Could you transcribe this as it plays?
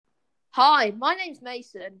Hi, my name's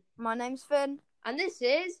Mason, My name's Finn. and this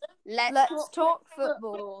is Let's talk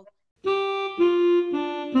football.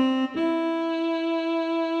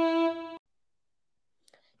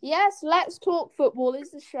 Yes, Let's Talk Football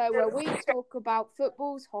is the show where we talk about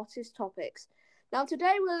football's hottest topics. Now,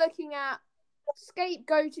 today we're looking at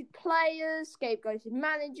scapegoated players, scapegoated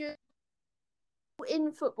managers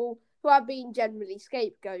in football who have been generally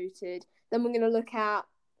scapegoated. Then we're going to look at,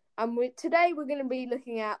 today we're going to be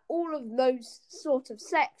looking at all of those sort of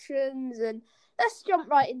sections, and let's jump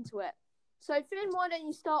right into it. So, Finn, why don't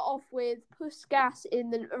you start off with Puskas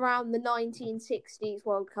around the 1960s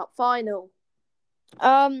World Cup final?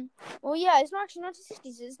 Well, yeah, it's not actually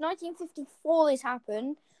 1960s. It's 1954 this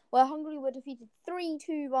happened, where Hungary were defeated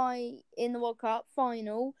 3-2 in the World Cup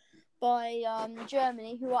final by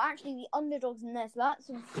Germany, who are actually the underdogs in there. So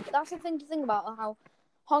that's the thing to think about, how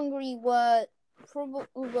Hungary were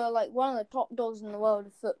like one of the top dogs in the world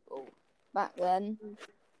of football back then,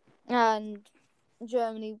 and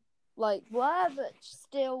Germany were, but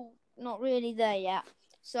still not really there yet.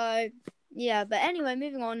 So yeah, but anyway,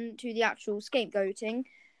 moving on to the actual scapegoating.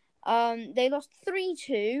 They lost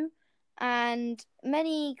 3-2, and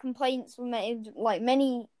many complaints were made. Like,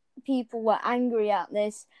 many people were angry at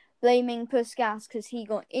this, blaming Puskas because he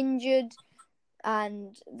got injured,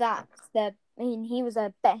 and he was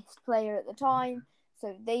their best player at the time.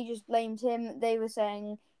 So they just blamed him. They were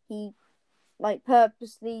saying he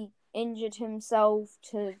purposely injured himself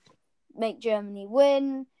to make Germany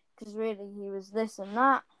win, because really he was this and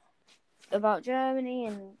that about Germany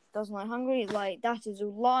and doesn't like Hungary. That is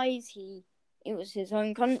all lies. It was his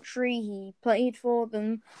home country. He played for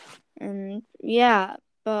them, and yeah,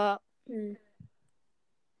 but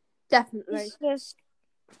Definitely. it's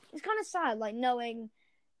kind of sad, knowing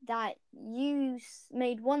that you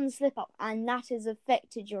made one slip up and that has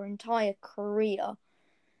affected your entire career,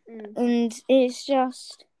 and it's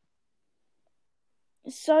just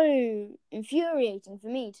so infuriating for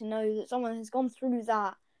me to know that someone has gone through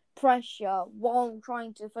that pressure while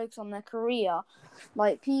trying to focus on their career,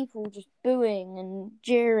 people just booing and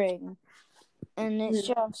jeering, and it's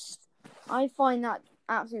just, I find that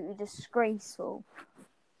absolutely disgraceful.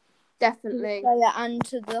 Definitely. And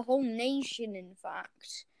to the whole nation, in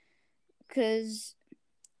fact, because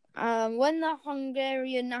when the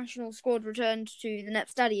Hungarian national squad returned to the Nep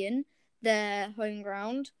Stadion, their home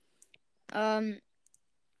ground,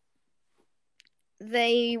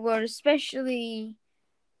 they were especially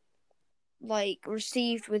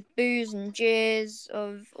received with boos and jeers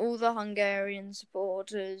of all the Hungarian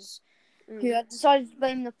supporters, who had decided to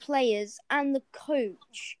blame the players and the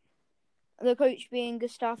coach. The coach being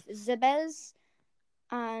Gustav Zebes,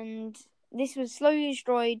 and this was slowly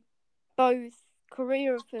destroyed both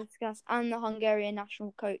career of Puskas and the Hungarian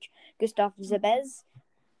national coach Gustav Zebes.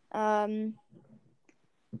 Zebes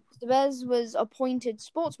was appointed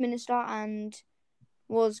sports minister and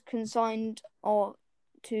was consigned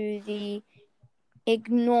to the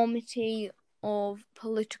ignominy of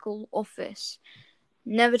political office,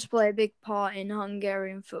 never to play a big part in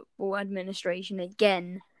Hungarian football administration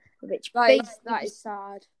again. Which that is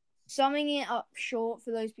sad. Summing it up short,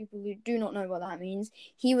 for those people who do not know what that means,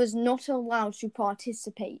 he was not allowed to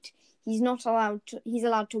participate. He's allowed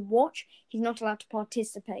to watch, he's not allowed to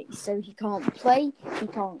participate. So he can't play, he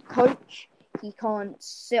can't coach, he can't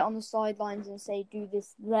sit on the sidelines and say, do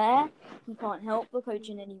this there. He can't help the coach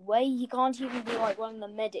in any way. He can't even be one of the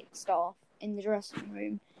medic staff in the dressing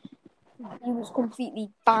room. He was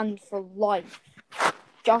completely banned for life,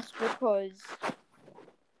 just because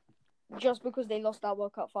they lost that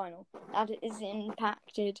World Cup final. That is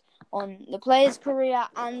impacted on the player's career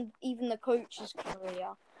and even the coach's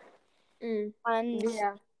career. And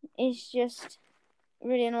it's just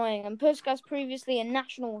really annoying. And Puskas, previously a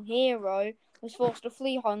national hero, was forced to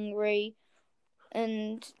flee Hungary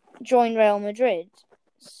and join Real Madrid.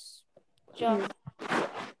 It's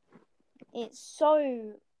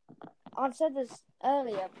so... I've said this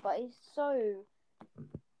earlier, but it's so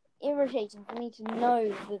irritating for me to know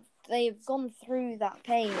that they've gone through that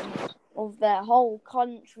pain of their whole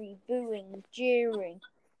country booing, jeering,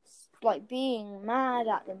 being mad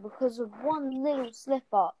at them because of one little slip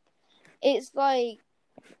up. It's I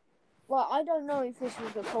don't know if this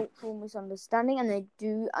was a cultural misunderstanding,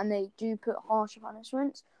 and they do put harsher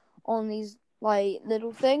punishments on these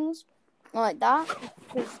little things like that,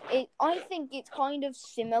 because I think it's kind of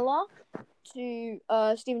similar to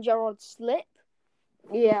Steven Gerrard's slip.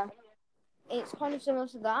 Yeah. It's kind of similar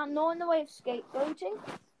to that, not in the way of scapegoating,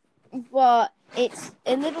 but it's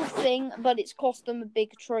a little thing, but it's cost them a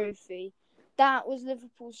big trophy. That was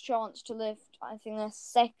Liverpool's chance to lift, I think, their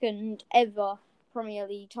second ever Premier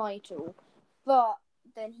League title, but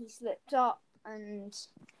then he slipped up and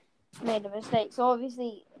made a mistake. So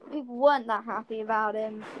obviously people weren't that happy about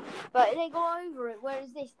him, but they got over it.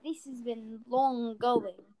 Whereas this has been long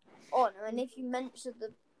going on, and if you mention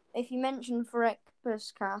Ferenc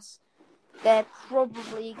Puskas, they're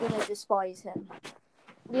probably gonna despise him.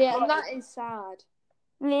 Yeah, and that is sad.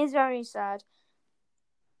 It is very sad.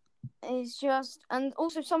 It's just, and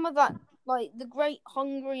also some of that, like the great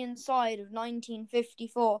Hungarian side of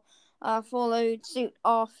 1954, followed suit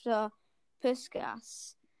after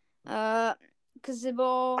Puskas.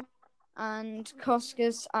 Kazibor and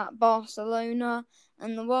Koskas at Barcelona,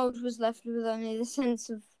 and the world was left with only the sense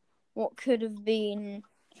of what could have been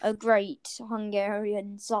a great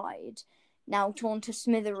Hungarian side, now torn to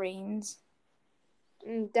smithereens.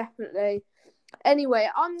 Definitely. Anyway,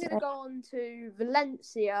 I'm going to go on to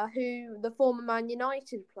Valencia, who the former Man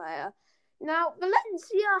United player. Now,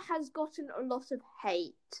 Valencia has gotten a lot of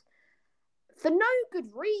hate for no good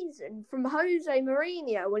reason from Jose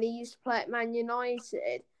Mourinho when he used to play at Man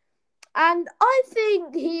United. And I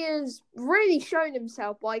think he has really shown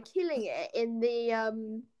himself by killing it in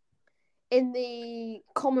the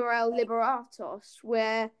Comerel Liberatos,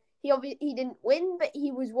 where he didn't win, but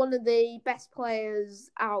he was one of the best players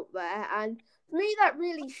out there. And for me, that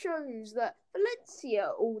really shows that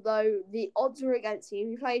Valencia, although the odds were against him,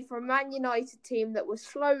 he played for a Man United team that was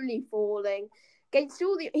slowly falling. He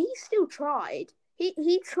still tried.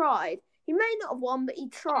 He tried. He may not have won, but he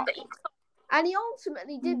tried. And he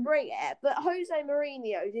ultimately did bring it. But Jose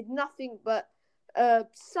Mourinho did nothing but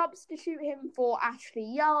substitute him for Ashley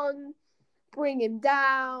Young, bring him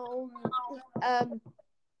down,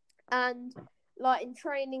 and like in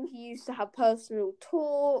training he used to have personal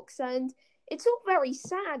talks, and it's all very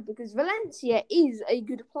sad because Valencia is a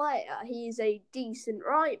good player. He is a decent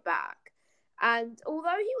right back, and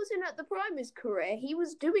although he wasn't at the prime of his career, he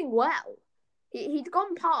was doing well. He'd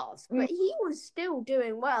gone past, but he was still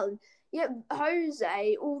doing well. And yet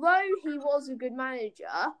Jose, although he was a good manager,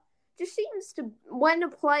 just seems to, when a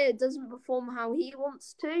player doesn't perform how he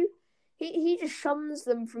wants to, he just shuns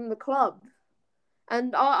them from the club.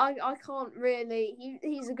 And I can't really...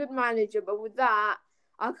 He's a good manager, but with that,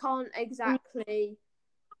 I can't exactly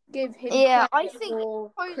give him credit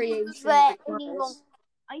for creating the players.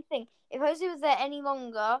 I think if Jose was there any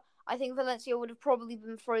longer, I think Valencia would have probably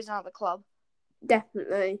been frozen out of the club.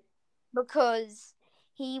 Definitely. Because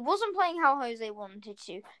he wasn't playing how Jose wanted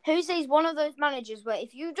to. Jose's one of those managers where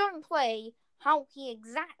if you don't play how he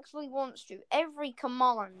exactly wants to, every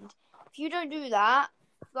command, if you don't do that,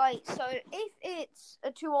 like, so if it's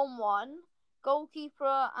a 2-on-1,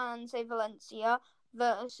 goalkeeper and, say, Valencia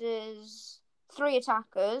versus 3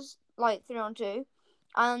 attackers, like 3-on-2,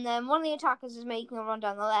 and then one of the attackers is making a run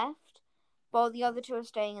down the left, while the other 2 are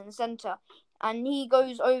staying in the centre, and he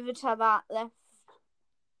goes over to that left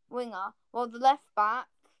winger, while the left back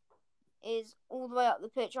is all the way up the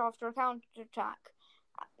pitch after a counter-attack.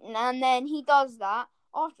 And then he does that.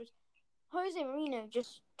 Afterwards, Jose Mourinho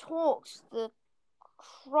just talks the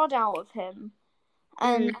crud out of him.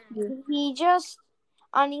 And he's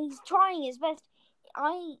trying his best.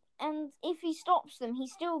 And if he stops them, he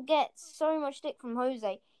still gets so much stick from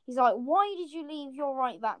Jose. He's like, why did you leave your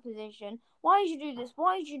right back position? Why did you do this?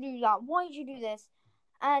 Why did you do that? Why did you do this?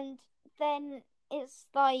 And then it's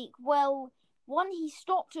like, well, 1, he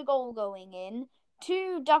stopped a goal going in.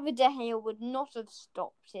 2, David De Gea would not have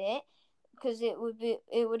stopped it because it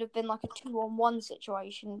would have been like a 2-on-1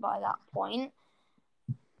 situation by that point.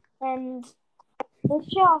 And it's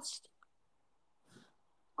just,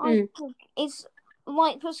 I think it's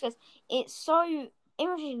like Puskas. It's so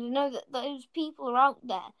irritating to know that those people are out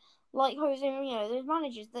there, like Jose Mourinho, those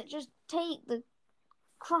managers that just take the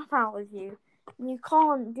crap out of you, and you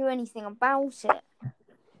can't do anything about it.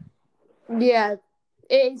 Yeah,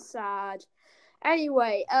 it is sad.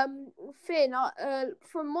 Anyway, Finn,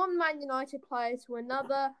 from one Man United player to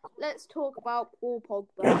another, let's talk about Paul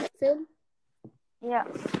Pogba. Finn? Yeah.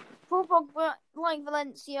 Paul Pogba, like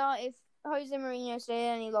Valencia, if Jose Mourinho stayed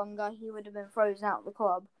any longer, he would have been frozen out of the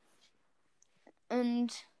club.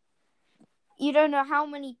 And you don't know how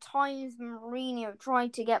many times Mourinho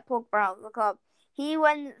tried to get Pogba out of the club. He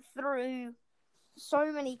went through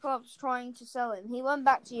so many clubs trying to sell him. He went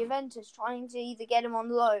back to Juventus trying to either get him on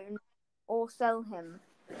loan or sell him.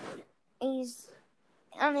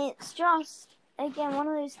 And it's just, again, one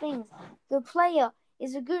of those things. The player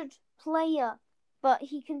is a good player, but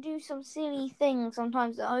he can do some silly things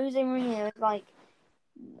sometimes that Jose Mourinho is like,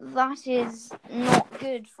 that is not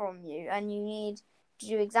good from you, and you need to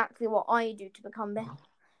do exactly what I do to become better.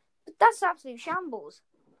 But that's absolute shambles.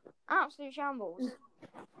 Absolute shambles.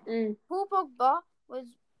 Paul Pogba was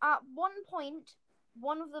at one point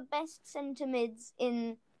one of the best centre mids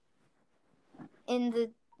in the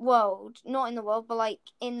world. Not in the world, but like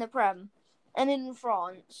in the Prem and in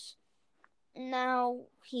France. Now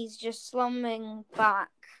he's just slumming back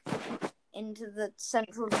into the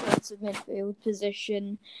central defensive midfield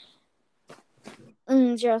position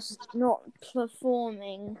and just not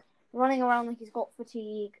performing, running around like he's got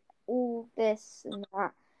fatigue, all this and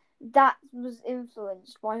that. That was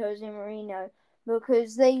influenced by Jose Mourinho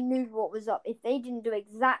because they knew what was up. If they didn't do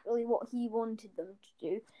exactly what he wanted them to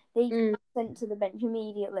do, they got sent to the bench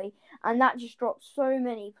immediately. And that just dropped so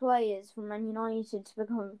many players from Man United to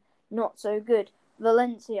become not so good.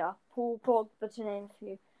 Valencia, Paul Pogba to name a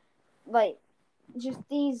few. Like, just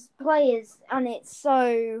these players, and it's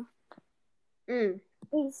so,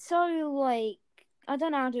 like, I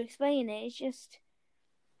don't know how to explain it. It's just,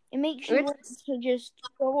 it makes you want to just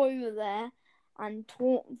go over there and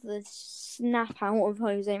talk the snap out of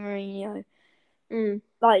Jose Mourinho.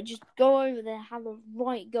 Like, just go over there, have a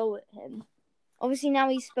right go at him. Obviously, now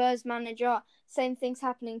he's Spurs manager. Same thing's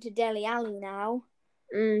happening to Dele Alli now.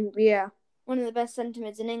 Yeah. One of the best centre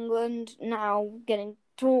mids in England, now getting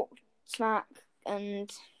talked smack,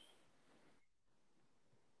 and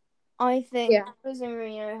I think Jose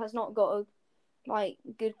Mourinho has not got a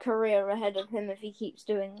good career ahead of him if he keeps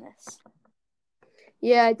doing this.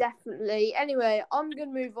 Yeah, definitely. Anyway, I'm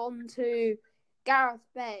going to move on to Gareth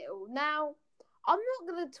Bale. Now, I'm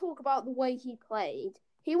not going to talk about the way he played.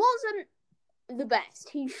 He wasn't the best.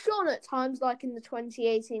 He shone at times, like in the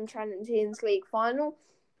 2018 Champions League final.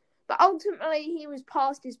 But ultimately, he was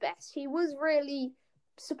past his best. He was really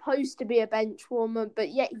supposed to be a bench warmer, but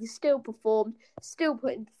yet he still performed, still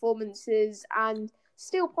put in performances, and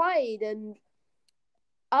still played. And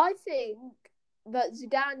I think that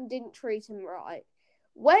Zidane didn't treat him right.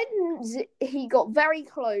 When he got very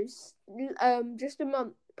close, just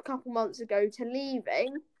a couple months ago, to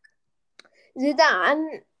leaving,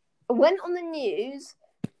 Zidane went on the news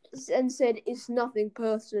and said it's nothing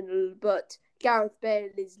personal, but Gareth Bale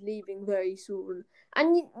is leaving very soon.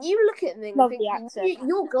 And you look at him and think,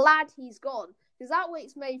 you're glad he's gone, because that way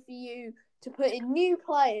it's made for you to put in new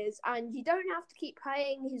players and you don't have to keep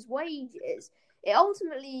paying his wages. It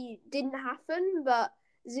ultimately didn't happen, but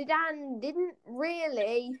Zidane didn't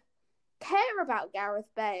really care about Gareth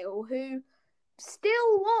Bale, who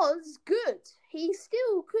still was good. He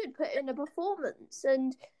still could put in a performance,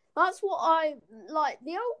 and that's what I like.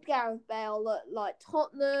 The old Gareth Bale at like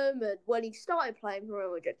Tottenham, and when he started playing for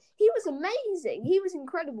Real Madrid, he was amazing. He was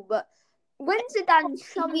incredible. But when Zidane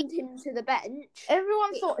shunned him to the bench,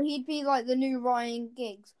 everyone thought he'd be like the new Ryan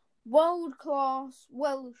Giggs, world class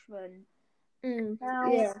Welshman.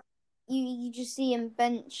 Now, you just see him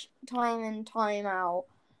bench time and time out,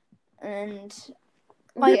 and it's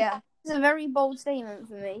a very bold statement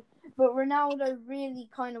for me. But Ronaldo really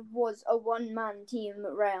kind of was a one-man team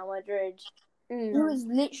at Real Madrid. He was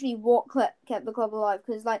literally what kept the club alive,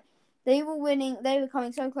 because like they were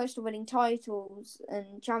coming so close to winning titles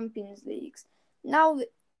and Champions Leagues. Now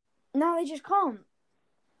they just can't.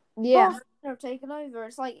 Yeah, Barcelona have taken over.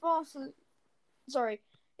 It's like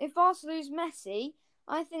if Barca lose Messi,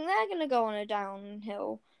 I think they're going to go on a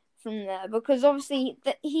downhill from there, because obviously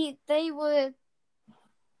they were.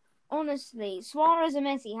 Honestly, Suarez and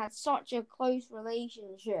Messi had such a close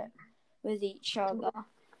relationship with each other.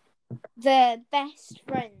 They're best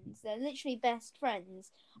friends. They're literally best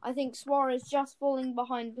friends. I think Suarez just falling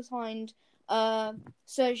behind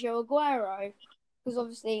Sergio Aguero, because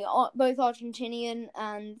obviously both Argentinian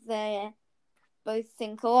and they both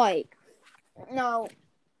think alike. Now,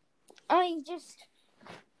 I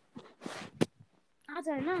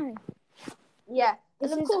don't know. Yeah,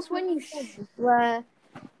 and of course when you where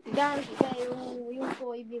Gareth Bale, we all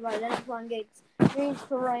thought he'd be like the next Ryan Giggs, moves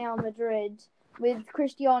to Real Madrid with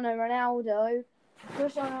Cristiano Ronaldo.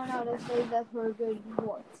 Cristiano Ronaldo stayed there for a good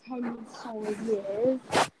 10 solid years,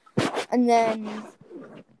 and then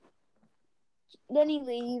he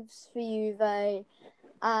leaves for Juve,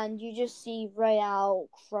 and you just see Real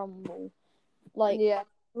crumble.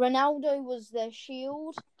 Ronaldo was their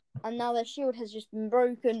shield, and now their shield has just been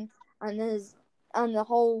broken, and the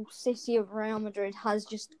whole city of Real Madrid has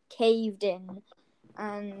just caved in,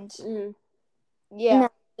 and now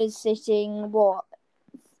is sitting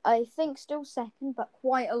I think still second, but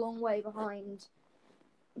quite a long way behind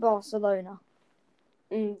Barcelona.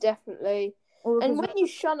 Definitely. And when you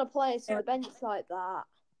shun a player to the bench like that,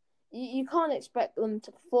 you can't expect them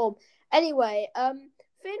to perform. Anyway,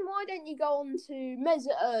 Finn, why don't you go on to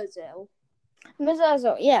Mesut Ozil? Mesut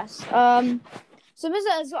Ozil, yes. So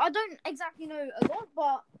Mesut Ozil, I don't exactly know a lot,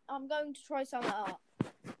 but I'm going to try sum it up.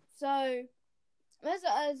 So, Mesut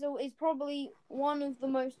Ozil is probably one of the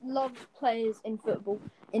most loved players in football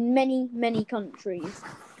in many, many countries.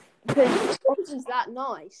 Because He's that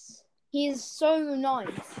nice. he is so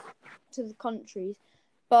nice to the countries.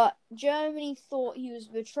 But Germany thought he was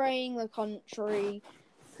betraying the country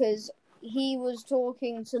because he was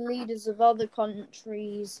talking to leaders of other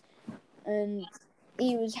countries and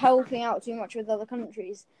he was helping out too much with other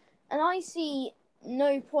countries. And I see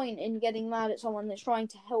no point in getting mad at someone that's trying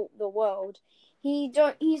to help the world. He's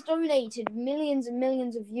donated millions and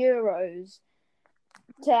millions of euros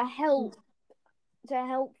to help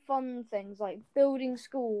fund things like building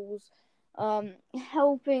schools,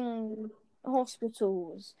 helping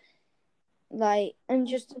hospitals, and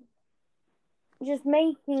just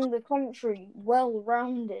making the country well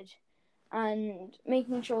rounded and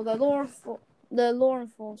making sure the law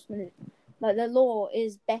enforcement, the law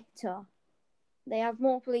is better. They have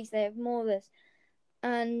more police, they have more of this.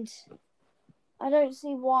 And I don't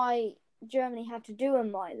see why Germany had to do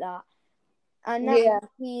him like that. And now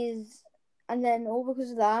and then all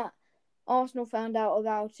because of that, Arsenal found out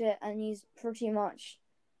about it, and he's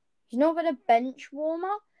not been a bench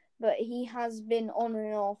warmer, but he has been on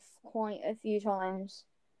and off quite a few times.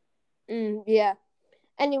 Yeah.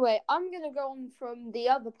 Anyway, I'm going to go on from the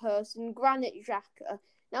other person, Granit Xhaka.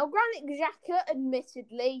 Now, Granit Xhaka,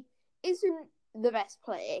 admittedly, isn't the best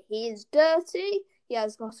player. He is dirty. He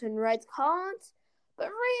has gotten red cards. But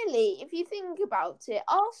really, if you think about it,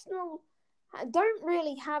 Arsenal don't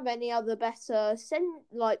really have any other better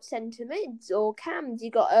centre mids or cams.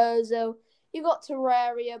 You got Ozil, you got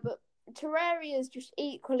Terraria, but Terraria is just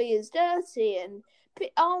equally as dirty. And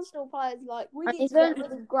Arsenal players we need to get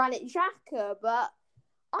rid of Granit Xhaka, but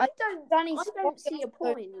I don't see a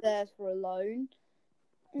point there for a loan.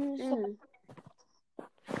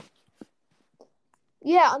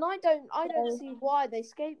 Yeah, and I don't see why they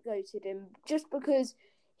scapegoated him just because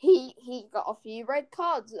he got a few red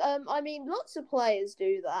cards. I mean, lots of players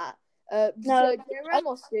do that. Sergio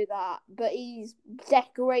Ramos do that, but he's a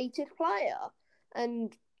decorated player,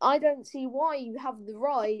 and I don't see why you have the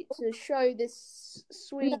right to show this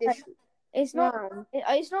Swedish. It's not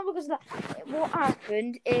because of that. What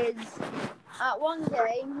happened is at one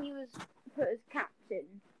game he was put as captain.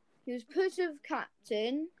 He was put as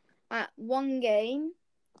captain at one game.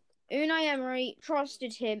 Unai Emery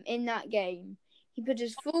trusted him in that game. He put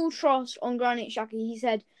his full trust on Granit Xhaka. He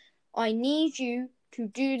said, "I need you to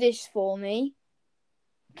do this for me.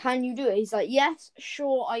 Can you do it?" He's like, "Yes,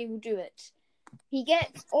 sure, I will do it." He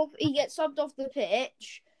gets subbed off the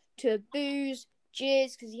pitch to boos,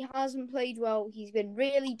 jeers, because he hasn't played well. He's been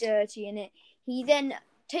really dirty in it. He then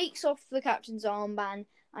takes off the captain's armband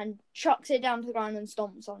and chucks it down to the ground and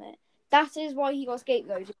stomps on it. That is why he got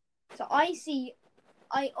scapegoated. So obviously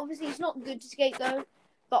it's not good to scapegoat,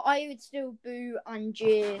 but I would still boo and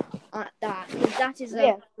jeer at that, because that is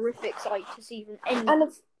a horrific sight to see from anyone.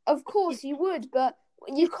 And of course you would, but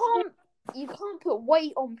you can't put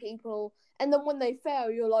weight on people, and then when they fail,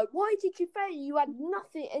 you're like, "Why did you fail? You had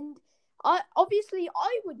nothing." And I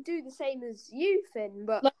would do the same as you, Finn,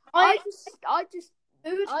 but I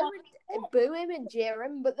would boo him and jeer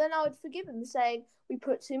him, but then I would forgive him, saying, "We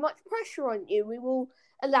put too much pressure on you. We will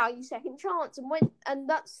allow you second chance." And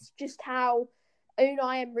that's just how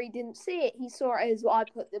Unai Emery didn't see it. He saw it as, I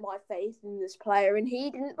put my faith in this player, and he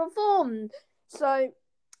didn't perform. So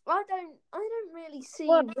I don't really see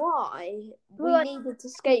why we needed to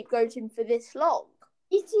scapegoat him for this long.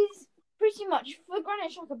 It is pretty much for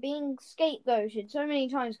Granit Xhaka being scapegoated so many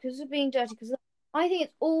times because of being dirty. Because I think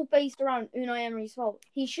it's all based around Unai Emery's fault.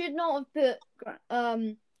 He should not have put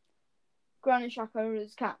Granit Xhaka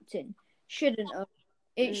as captain. Shouldn't have.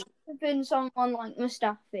 It should have been someone like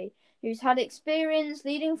Mustafi, who's had experience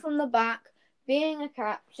leading from the back, being a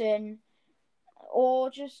captain, or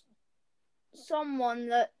just someone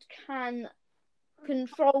that can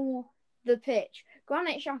control the pitch.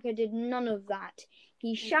 Granit Xhaka did none of that.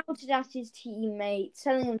 He shouted at his teammates,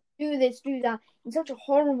 telling them to do this, do that, in such a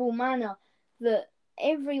horrible manner that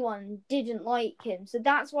everyone didn't like him. So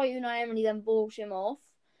that's why Unai Emery then bought him off.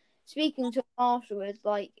 Speaking to him afterwards,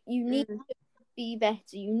 you need to be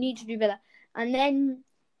better, you need to do better. And then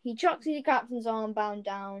he chucks his captain's armband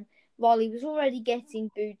down while he was already getting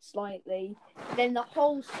booed slightly. Then the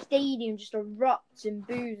whole stadium just erupts in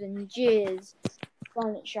boos and jeers.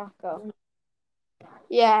 Granit Xhaka.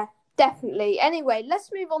 Yeah, definitely. Anyway, let's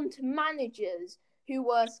move on to managers who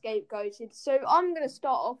were scapegoated. So I'm going to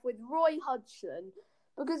start off with Roy Hodgson,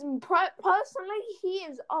 because personally, he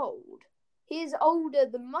is old. He is older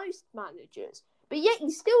than most managers, but yet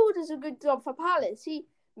he still does a good job for Palace. He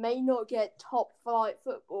may not get top flight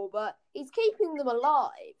football, but he's keeping them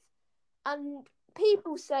alive. And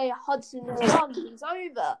people say Hudson is done, he's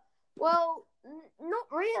over. Well, not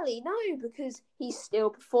really, no, because he's still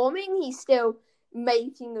performing, he's still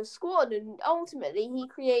making a squad, and ultimately he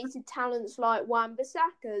created talents like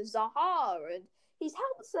Wan-Bissaka, Zaha, and he's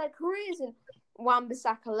helped their careers. And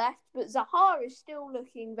Wan-Bissaka left, but Zaha is still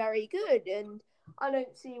looking very good, and I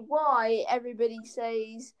don't see why everybody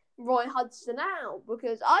says Roy Hodgson out,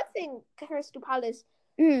 because I think Crystal Palace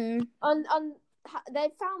and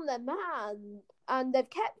they've found their man and they've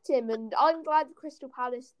kept him, and I'm glad Crystal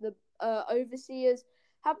Palace, the overseers,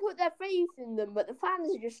 have put their faith in them, but the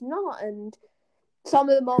fans are just not, and some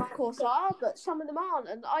of them, of course, are, but some of them aren't,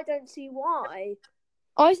 and I don't see why.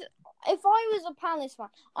 If I was a Palace fan,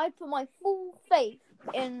 I'd put my full faith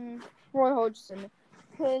in Roy Hodgson,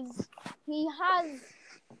 because he has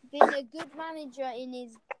been a good manager in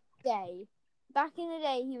his day. Back in the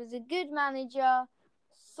day, he was a good manager,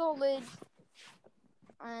 solid,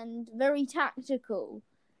 and very tactical.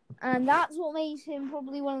 And that's what makes him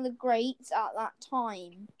probably one of the greats at that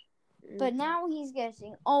time. But now he's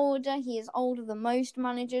getting older. He is older than most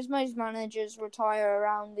managers. Most managers retire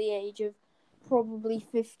around the age of probably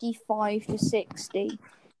 55 to 60.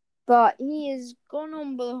 But he has gone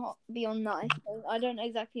on beyond that. I don't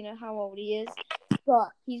exactly know how old he is. But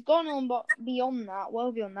he's gone on beyond that,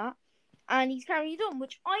 well beyond that. And he's carried on,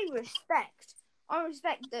 which I respect. I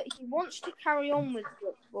respect that he wants to carry on with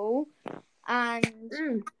football and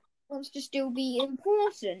wants to still be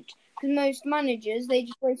important. Because most managers, they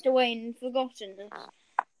just waste away and forgotten.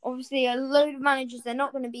 Obviously, a load of managers, they're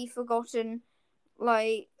not going to be forgotten.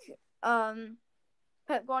 Like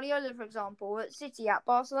Pep Guardiola, for example, at City, at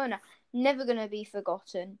Barcelona, never going to be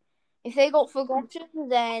forgotten. If they got forgotten,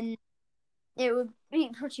 then it would be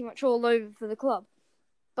pretty much all over for the club.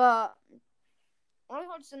 But Roy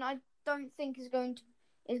Hodgson, I don't think is going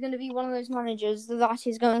to be one of those managers that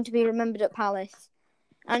is going to be remembered at Palace.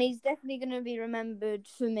 And he's definitely going to be remembered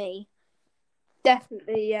for me.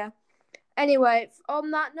 Definitely, yeah. Anyway,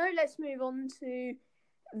 on that note, let's move on to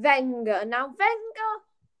Wenger. Now, Wenger,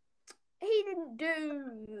 he didn't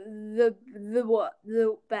do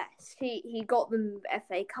the best. He got them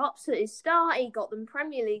FA Cups at his start. He got them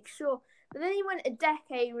Premier League, sure, but then he went a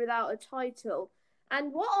decade without a title.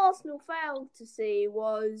 And what Arsenal failed to see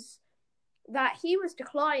was that he was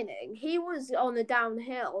declining. He was on a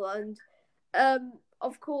downhill, and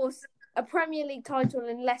of course, a Premier League title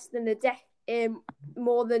in less than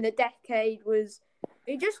more than a decade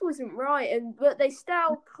it just wasn't right. But they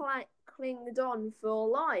still clinged on for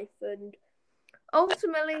life, and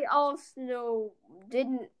ultimately Arsenal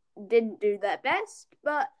didn't do their best,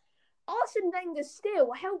 but Arsene Wenger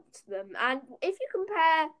still helped them. And if you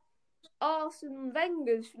compare Arsene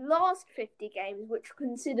Wenger's last 50 games, which are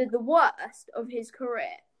considered the worst of his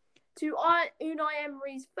career, to Unai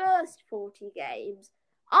Emery's first 40 games,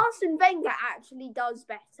 Arsene Wenger actually does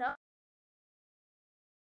better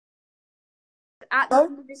at the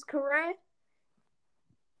end of his career.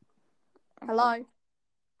 Hello?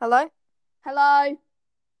 Hello? Hello?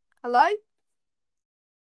 Hello?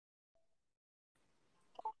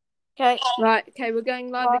 Okay. Right, okay, we're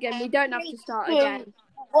going live again. We don't have to start again.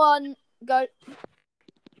 1, go.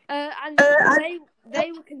 And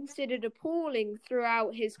they were considered appalling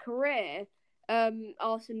throughout his career,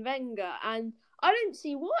 Arsene Wenger, and I don't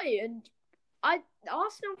see why. And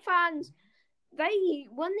Arsenal fans,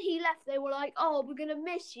 when he left, they were like, "Oh, we're gonna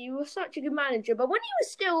miss you. You were such a good manager." But when he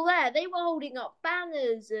was still there, they were holding up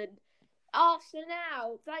banners and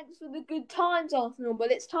Arsenal, thanks for the good times, Arsenal.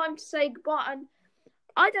 But it's time to say goodbye, and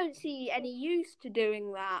I don't see any use to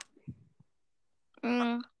doing that.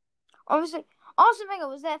 Obviously, Arsene Wenger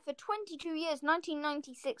was there for 22 years,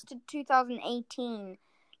 1996 to 2018.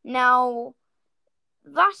 Now,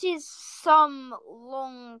 that is some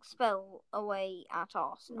long spell away at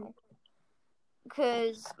Arsenal.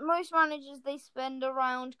 Because most managers, they spend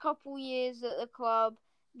around a couple years at the club,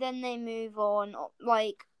 then they move on.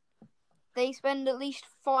 Like, they spend at least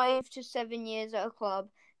 5 to 7 years at a club,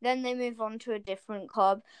 then they move on to a different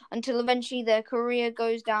club, until eventually their career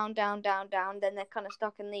goes down, then they're kind of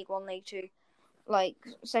stuck in League 1, League 2, like,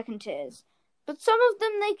 second tiers. But some of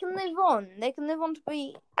them, they can live on. They can live on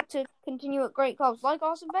to continue at great clubs, like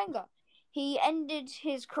Arsene Wenger. He ended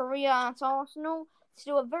his career at Arsenal,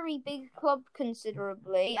 still a very big club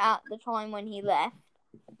considerably at the time when he left.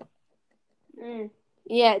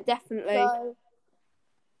 Yeah, definitely. So,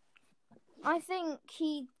 I think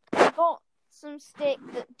he got some stick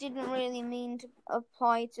that didn't really mean to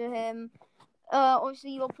apply to him.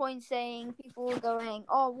 Obviously, your point saying people were going,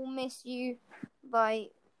 "Oh, we'll miss you,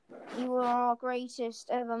 like, you were our greatest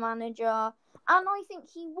ever manager," and I think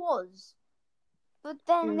he was. But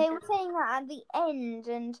then they were saying that at the end,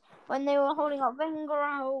 and when they were holding up Wenger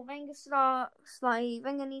out, Wenger sucks, like,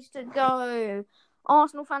 Wenger needs to go.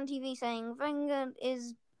 Arsenal Fan TV saying Wenger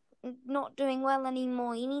is not doing well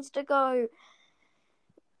anymore, he needs to go.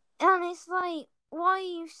 And it's like, why are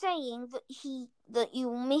you saying that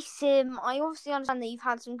you miss him? I obviously understand that you've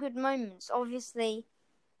had some good moments, obviously,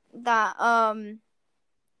 that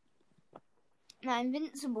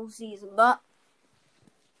Invincible season, but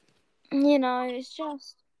it's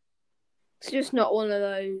just not one of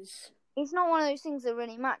those. It's not one of those things that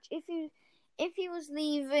really match. If he was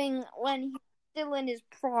leaving when he was still in his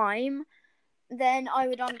prime, then I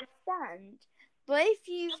would understand. But if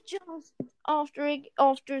you've just after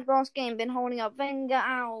his last game been holding up Wenger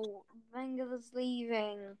out, Wenger was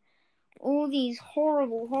leaving, all these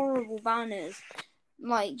horrible banners,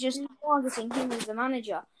 like just targeting him as the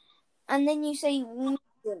manager, and then you say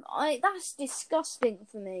that's disgusting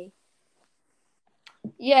for me.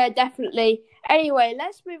 Yeah, definitely. Anyway,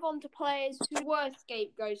 let's move on to players who were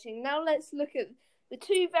scapegoating. Now let's look at the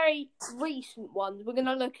two very recent ones. We're going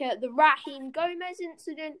to look at the Raheem Gomez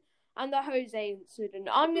incident and the Jose incident.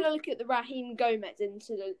 I'm going to look at the Raheem Gomez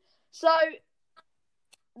incident. So,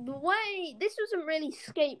 this wasn't really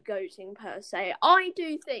scapegoating per se. I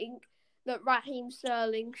do think that Raheem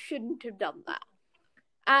Sterling shouldn't have done that.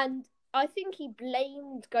 And I think he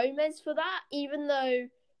blamed Gomez for that, even though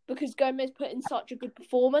because Gomez put in such a good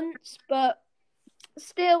performance. But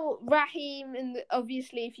still, Raheem, and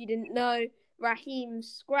obviously if you didn't know, Raheem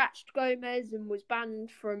scratched Gomez and was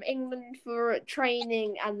banned from England for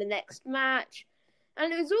training and the next match.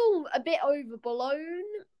 And it was all a bit overblown,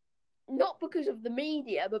 not because of the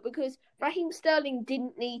media, but because Raheem Sterling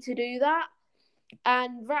didn't need to do that.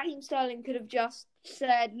 And Raheem Sterling could have just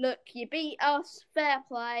said, look, you beat us, fair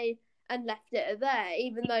play, and left it there,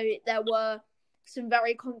 even though there were some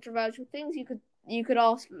very controversial things. You could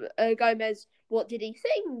ask Gomez, what did he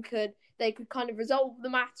think? And they could kind of resolve the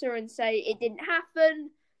matter and say it didn't happen.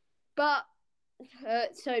 But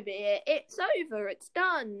so be it. It's over. It's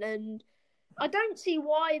done. And I don't see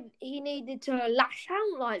why he needed to lash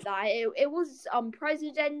out like that. It was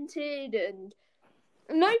unprecedented and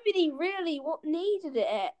nobody really needed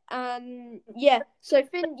it. And yeah, so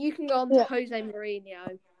Finn, you can go on to Jose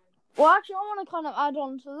Mourinho. Well, actually, I want to kind of add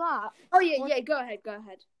on to that. Oh, yeah, go ahead.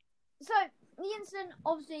 So, the incident,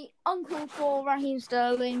 obviously, uncalled for, Raheem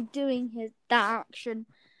Sterling doing that action.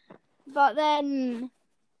 But then,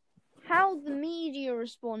 how the media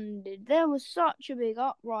responded, there was such a big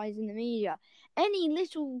uprising in the media. Any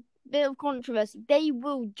little bit of controversy, they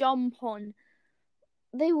will jump on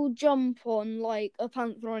like a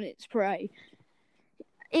panther on its prey.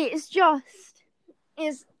 He scratched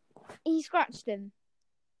him.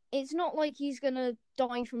 It's not like he's going to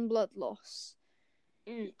die from blood loss.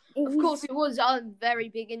 Of course, it was a very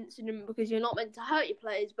big incident because you're not meant to hurt your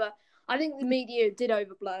players, but I think the media did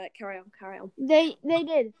overblow it. Carry on. They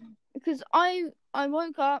did. Because I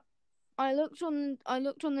woke up, I looked on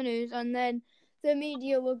the news, and then the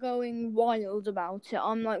media were going wild about it.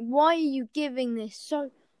 I'm like, why are you giving this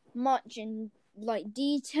so much in like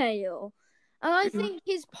detail? And I think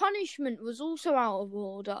his punishment was also out of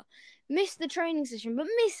order. Missed the training session, but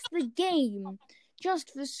missed the game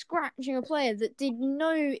just for scratching a player that did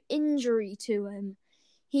no injury to him.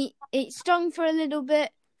 It stung for a little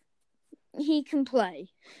bit. He can play.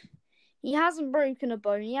 He hasn't broken a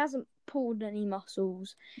bone. He hasn't pulled any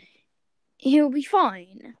muscles. He'll be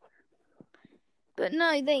fine. But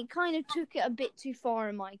no, they kind of took it a bit too far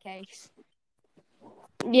in my case.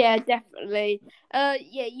 Yeah, definitely.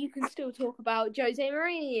 You can still talk about Jose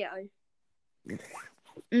Mourinho.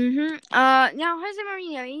 Now, Jose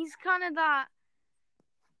Mourinho, he's kind of that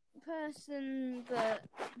person that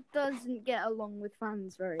doesn't get along with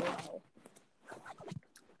fans very well.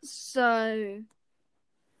 So,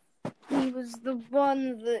 he was the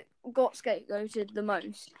one that got scapegoated the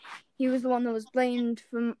most. He was the one that was blamed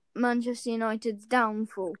for Manchester United's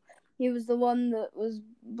downfall. He was the one that was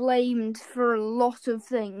blamed for a lot of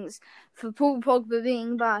things, for Paul Pogba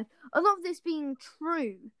being bad. A lot of this being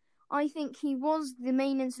true. I think he was the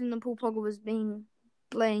main incident that Paul Pogba was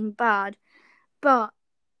playing bad. But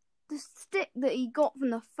the stick that he got from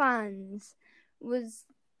the fans was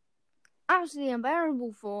absolutely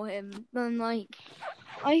unbearable for him. And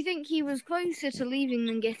I think he was closer to leaving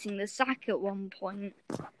than getting the sack at one point.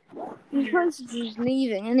 He was closer to just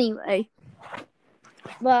leaving anyway.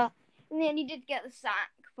 But in the end, he did get the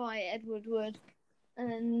sack by Edward Wood.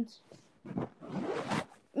 And,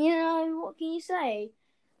 what can you say?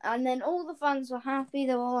 And then all the fans were happy.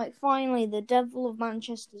 They were like, finally, the Devil of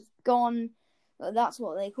Manchester's gone. That's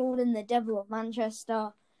what they called him, the Devil of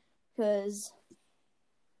Manchester. Because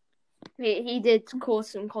He did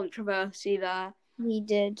cause some controversy there. He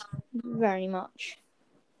did very much.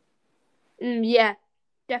 Yeah,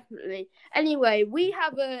 definitely. Anyway, we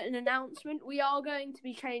have an announcement. We are going to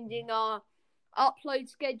be changing our upload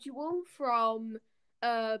schedule from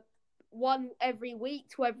one every week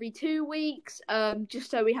to every 2 weeks,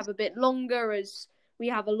 just so we have a bit longer, as we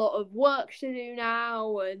have a lot of work to do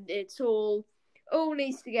now, and it's all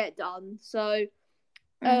needs to get done. So,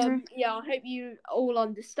 yeah, I hope you all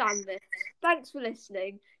understand this. Thanks for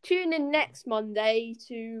listening. Tune in next Monday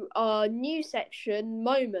to our new section,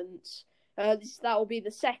 Moments. That will be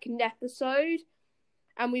the second episode,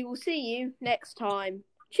 and we will see you next time.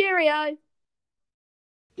 Cheerio!